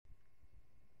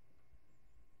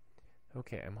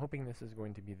Okay, I'm hoping this is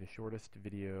going to be the shortest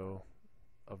video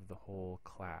of the whole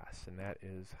class, and that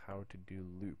is how to do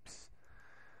loops.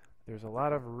 There's a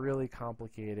lot of really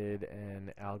complicated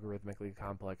and algorithmically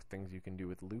complex things you can do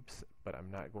with loops, but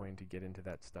I'm not going to get into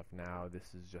that stuff now.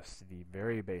 This is just the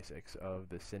very basics of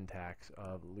the syntax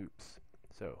of loops.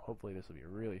 So hopefully this will be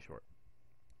really short.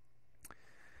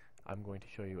 I'm going to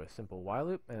show you a simple while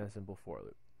loop and a simple for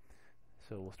loop.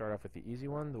 So we'll start off with the easy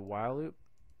one, the while loop.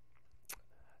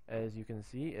 As you can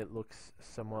see, it looks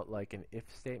somewhat like an if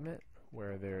statement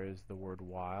where there is the word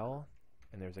while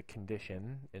and there's a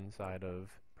condition inside of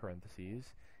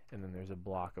parentheses, and then there's a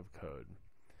block of code.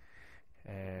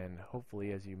 And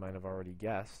hopefully, as you might have already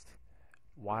guessed,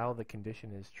 while the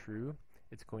condition is true,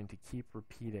 it's going to keep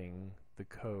repeating the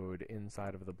code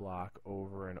inside of the block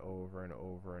over and over and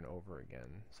over and over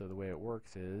again. So the way it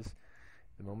works is,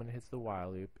 the moment it hits the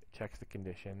while loop, it checks the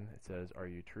condition. It says, are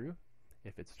you true?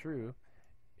 If it's true,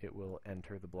 it will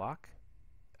enter the block,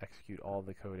 execute all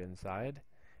the code inside,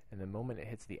 and the moment it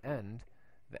hits the end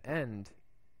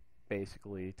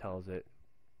basically tells it,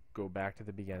 go back to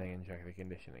the beginning and check the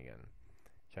condition again.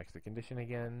 Checks the condition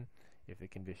again. If the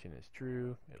condition is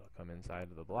true, it'll come inside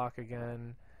of the block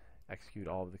again, execute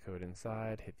all of the code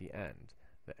inside, hit the end.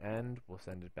 The end will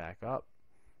send it back up,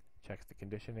 checks the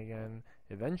condition again.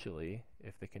 Eventually,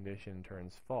 if the condition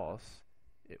turns false,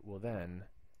 it will then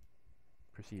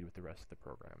proceed with the rest of the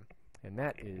program. And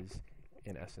that is,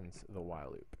 in essence, the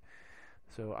while loop.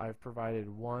 So I've provided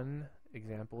one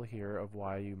example here of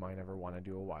why you might ever want to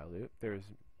do a while loop. There's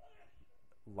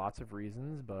lots of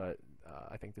reasons, but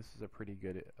I think this is a pretty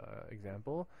good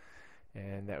example,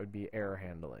 and that would be error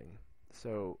handling.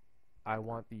 So I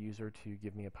want the user to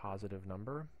give me a positive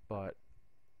number, but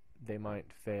they might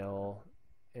fail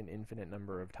an infinite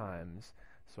number of times,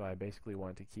 so I basically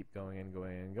want to keep going and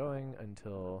going and going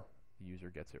until the user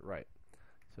gets it right.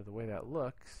 So the way that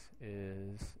looks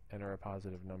is enter a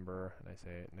positive number, and I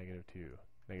say -2,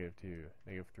 -2,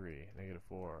 -3,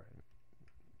 -4,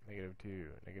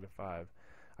 -2, -5.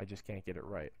 I just can't get it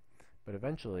right. But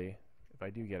eventually, if I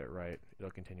do get it right,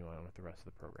 it'll continue on with the rest of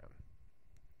the program.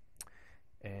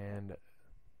 And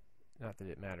not that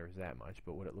it matters that much,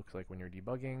 but what it looks like when you're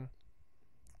debugging.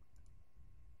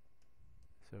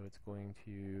 So it's going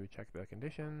to check the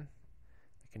condition.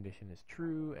 The condition is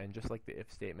true, and just like the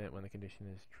if statement, when the condition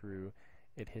is true,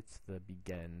 it hits the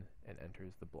begin and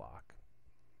enters the block.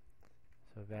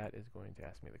 So that is going to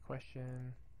ask me the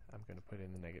question. I'm going to put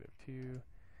in the -2.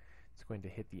 It's going to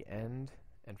hit the end,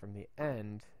 and from the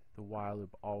end, the while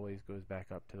loop always goes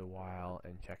back up to the while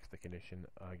and checks the condition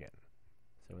again.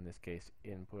 So in this case,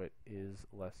 input is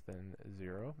less than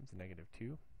 0. It's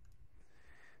 -2.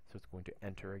 So it's going to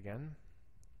enter again.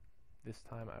 This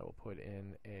time I will put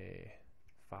in a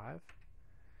 5.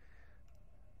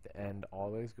 The end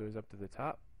always goes up to the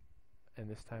top, and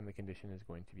this time the condition is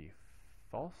going to be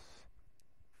false.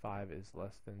 5 is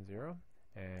less than 0,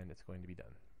 and it's going to be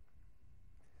done.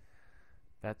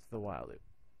 That's the while loop.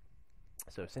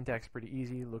 So syntax pretty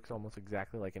easy, looks almost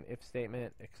exactly like an if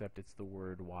statement, except it's the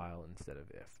word while instead of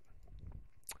if.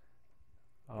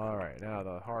 Alright, now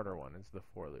the harder one is the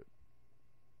for loop.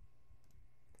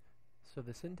 So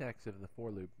the syntax of the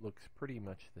for loop looks pretty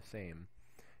much the same.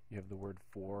 You have the word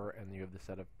for, and you have the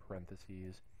set of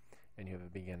parentheses, and you have a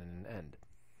begin and an end.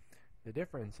 The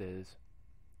difference is,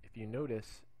 if you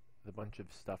notice the bunch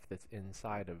of stuff that's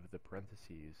inside of the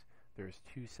parentheses, there's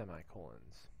 2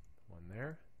 semicolons. One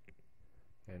there,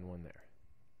 and one there.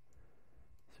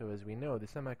 So as we know, the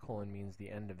semicolon means the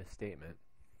end of a statement.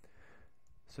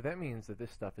 So that means that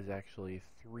this stuff is actually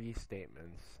 3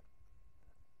 statements,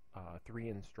 3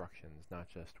 instructions, not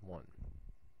just one.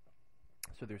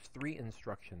 So there's 3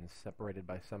 instructions separated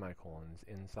by semicolons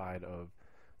inside of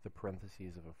the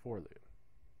parentheses of a for loop.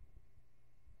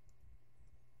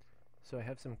 So I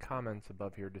have some comments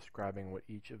above here describing what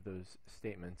each of those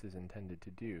statements is intended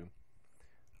to do.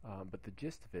 But the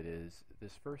gist of it is,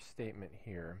 this first statement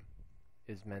here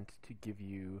is meant to give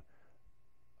you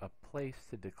a place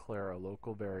to declare a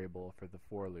local variable for the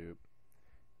for loop,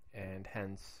 and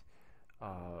hence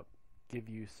give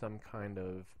you some kind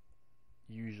of,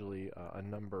 usually a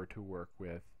number to work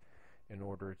with in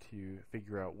order to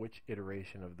figure out which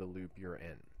iteration of the loop you're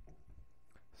in.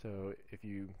 So if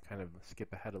you kind of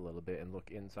skip ahead a little bit and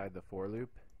look inside the for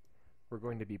loop, we're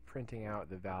going to be printing out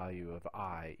the value of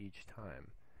I each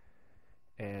time.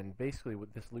 And basically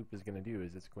what this loop is going to do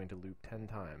is it's going to loop 10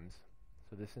 times.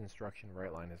 So this instruction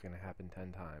write line is going to happen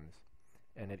 10 times.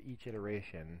 And at each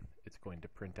iteration, it's going to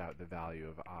print out the value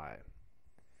of I.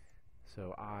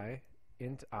 So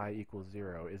int I equals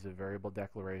 0 is a variable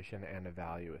declaration and a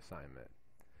value assignment.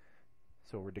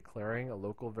 So we're declaring a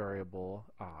local variable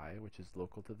I, which is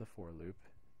local to the for loop,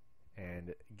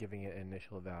 and giving it an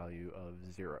initial value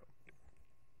of 0.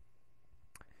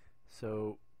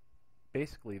 So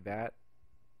basically that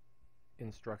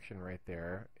instruction right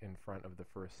there in front of the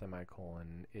first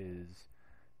semicolon is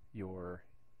your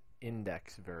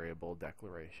index variable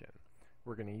declaration.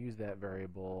 We're going to use that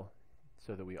variable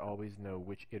so that we always know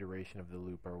which iteration of the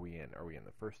loop are we in. Are we in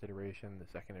the first iteration, the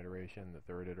second iteration, the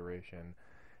third iteration,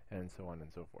 and so on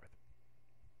and so forth.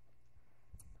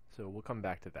 So we'll come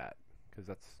back to that, because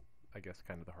that's, I guess,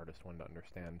 kind of the hardest one to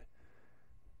understand.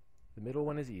 The middle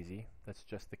one is easy. That's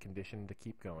just the condition to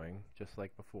keep going, just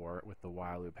like before with the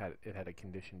while loop. It had a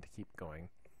condition to keep going.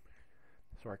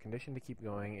 So our condition to keep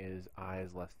going is I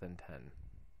is less than 10.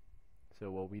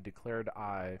 So while we declared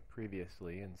I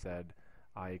previously and said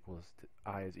I is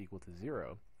equal to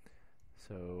 0,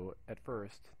 so at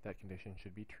first that condition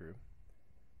should be true.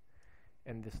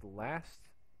 And this last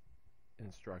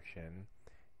instruction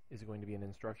is going to be an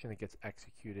instruction that gets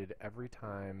executed every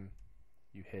time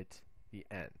you hit the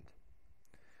end.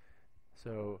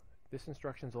 So this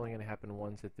instruction is only going to happen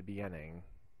once at the beginning.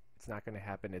 It's not going to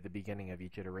happen at the beginning of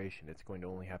each iteration. It's going to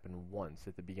only happen once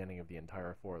at the beginning of the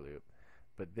entire for loop.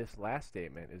 But this last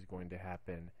statement is going to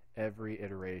happen every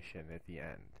iteration at the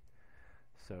end.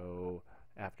 So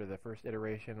after the first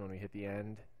iteration, when we hit the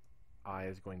end, I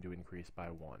is going to increase by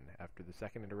 1. After the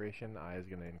second iteration, I is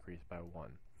going to increase by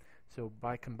 1. So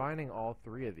by combining all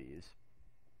three of these,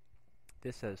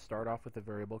 this says start off with a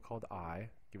variable called I,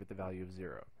 give it the value of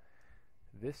 0.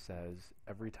 This says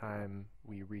every time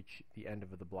we reach the end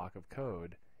of the block of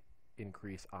code,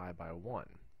 increase I by 1.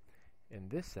 And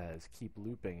this says keep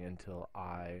looping until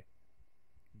I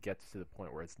gets to the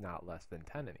point where it's not less than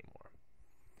 10 anymore.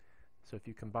 So if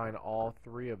you combine all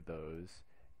three of those,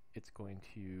 it's going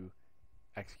to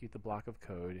execute the block of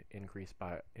code, increase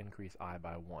I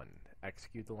by 1.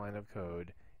 Execute the line of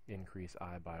code, increase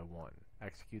I by 1.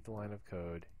 Execute the line of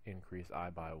code, increase I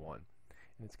by 1.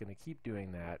 And it's going to keep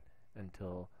doing that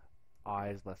until I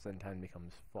is less than 10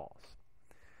 becomes false.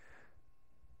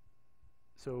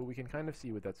 So we can kind of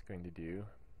see what that's going to do,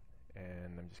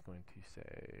 and I'm just going to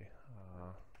say,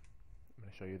 I'm going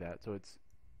to show you that. So it's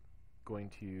going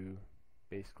to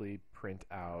basically print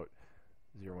out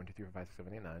 0, 1, 2, 3, 4, 5, 6,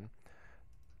 7, 8, 9.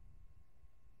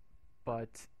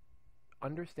 But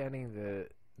understanding the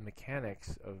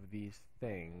mechanics of these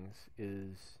things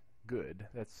is good.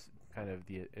 That's kind of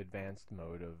the advanced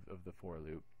mode of the for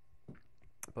loop.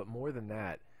 But more than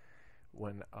that,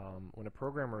 when a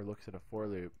programmer looks at a for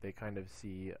loop, they kind of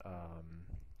see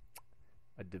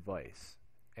a device.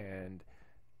 And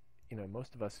you know,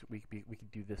 most of us, we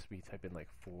could do this. We type in like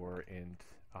for int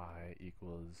I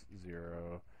equals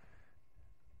 0,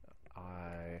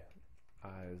 I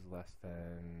is less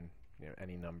than, you know,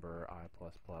 any number I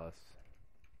plus plus.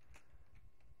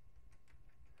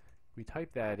 We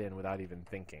type that in without even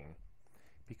thinking,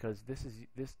 because this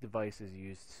device is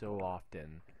used so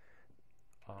often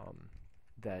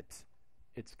that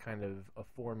it's kind of a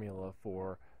formula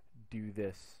for do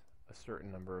this a certain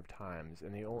number of times,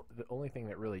 and the only thing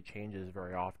that really changes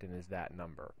very often is that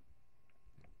number.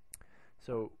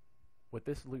 So what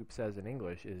this loop says in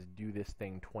English is do this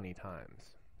thing 20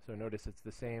 times. So notice it's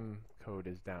the same code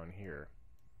as down here.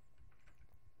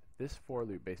 This for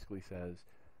loop basically says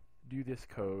do this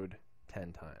code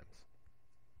 10 times.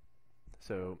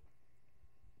 So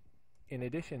in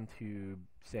addition to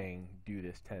saying do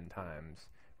this 10 times,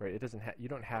 right, it doesn't you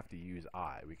don't have to use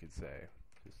I. We could say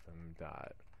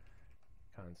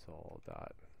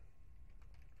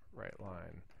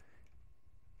system.console.writeLine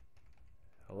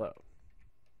hello.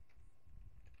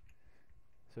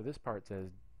 So this part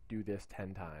says do this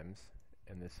 10 times,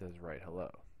 and this says write hello.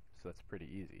 So that's pretty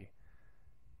easy.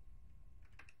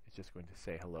 It's just going to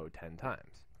say hello 10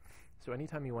 times. So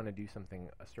anytime you want to do something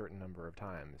a certain number of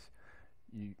times,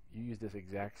 you use this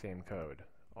exact same code.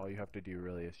 All you have to do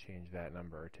really is change that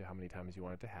number to how many times you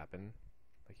want it to happen.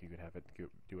 Like you could have it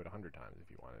do it 100 times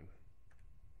if you wanted.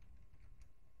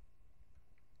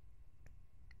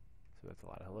 So that's a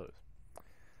lot of hellos.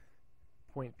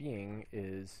 Point being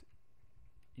is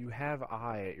you have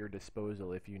I at your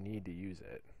disposal if you need to use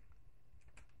it.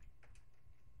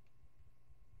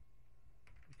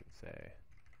 You can say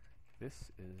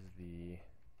this is the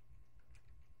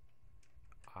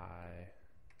I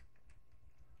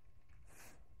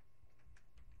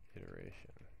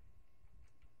iteration.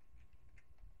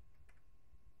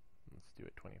 Let's do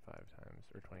it 25 times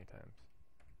or 20 times.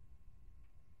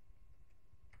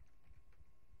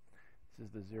 This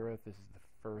is the 0th, this is the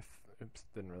first. Oops,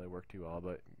 didn't really work too well,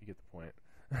 but you get the point.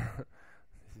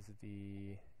 This is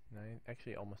the 9th.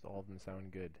 Actually, almost all of them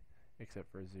sound good,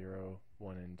 except for 0,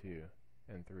 1, and 2,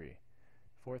 and 3.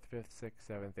 4th, 5th, 6th,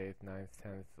 7th, 8th, 9th,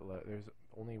 10th, 11th, there's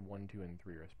only 1, 2, and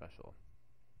 3 are special.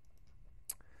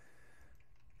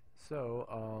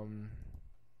 So,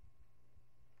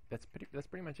 that's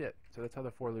pretty much it. So that's how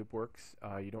the for loop works.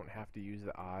 You don't have to use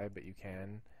the I, but you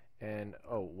can. And,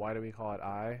 oh, why do we call it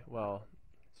I? Well,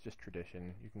 it's just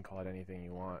tradition. You can call it anything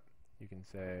you want. You can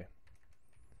say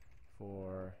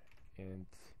for int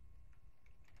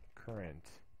current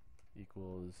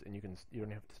equals, and you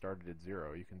don't have to start it at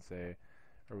 0. You can say,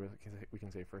 or we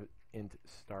can say for int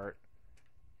start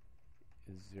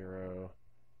is 0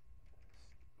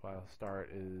 while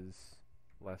start is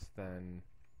less than,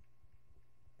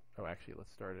 oh, actually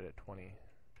let's start it at 20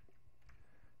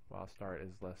 while start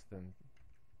is less than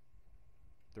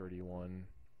 31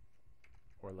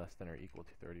 or less than or equal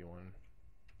to 31.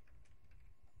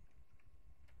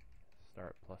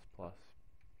 Start plus plus.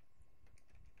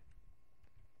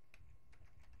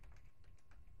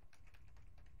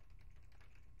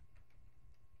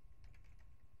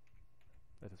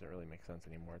 That doesn't really make sense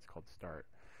anymore. It's called start.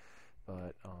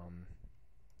 But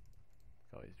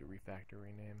always do refactor,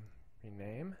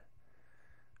 rename.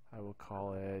 I will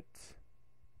call it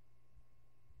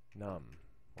num.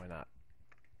 Why not?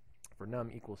 For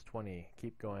num equals 20,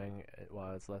 keep going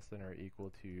while it's less than or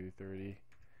equal to 30,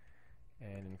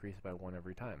 and increase by 1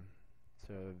 every time.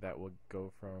 So that will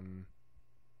go from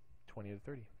 20 to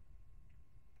 30.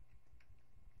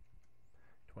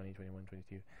 20, 21,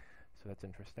 22. So that's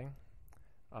interesting.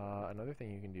 Another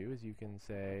thing you can do is you can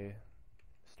say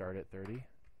start at 30,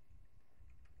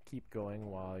 keep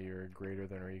going while you're greater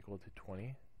than or equal to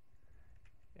 20,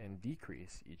 and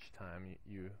decrease each time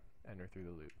you enter through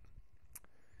the loop.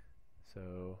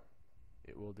 So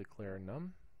it will declare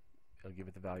num, it'll give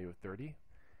it the value of 30,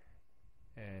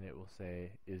 and it will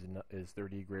say is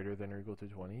 30 greater than or equal to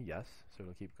 20? Yes, so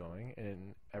it'll keep going,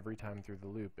 and every time through the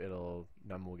loop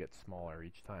num will get smaller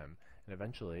each time, and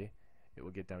eventually it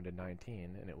will get down to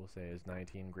 19, and it will say is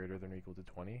 19 greater than or equal to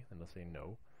 20, and it'll say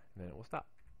no, and then it will stop.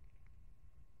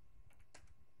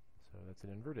 So that's an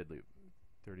inverted loop.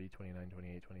 30, 29,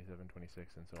 28, 27,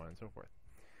 26, and so on and so forth.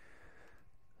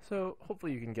 So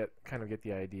hopefully you can kind of get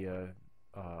the idea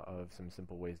of some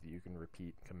simple ways that you can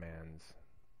repeat commands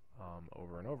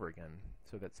over and over again.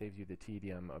 So that saves you the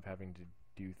tedium of having to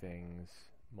do things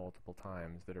multiple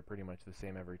times that are pretty much the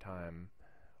same every time,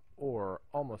 or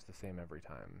almost the same every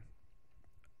time,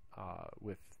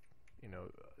 with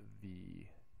the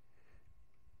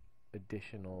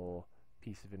additional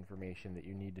piece of information that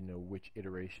you need to know which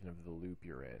iteration of the loop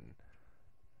you're in.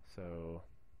 So,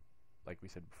 like we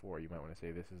said before, you might want to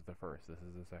say this is the first, this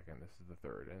is the second, this is the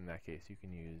third. And in that case, you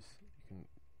can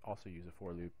also use a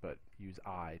for loop, but use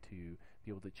I to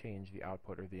be able to change the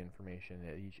output or the information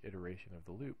at each iteration of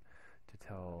the loop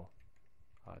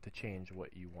to change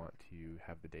what you want to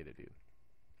have the data do.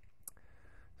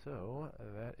 So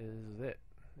that is it.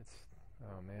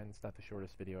 Oh man, it's not the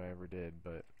shortest video I ever did,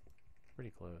 but it's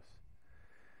pretty close.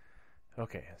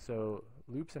 Okay, so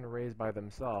loops and arrays by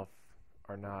themselves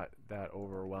are not that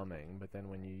overwhelming, but then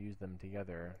when you use them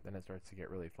together, then it starts to get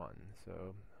really fun.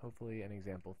 So hopefully in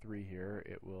example 3 here,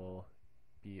 it will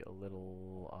be a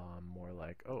little more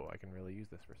like, oh, I can really use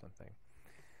this for something.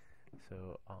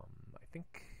 So I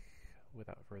think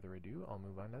without further ado, I'll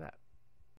move on to that.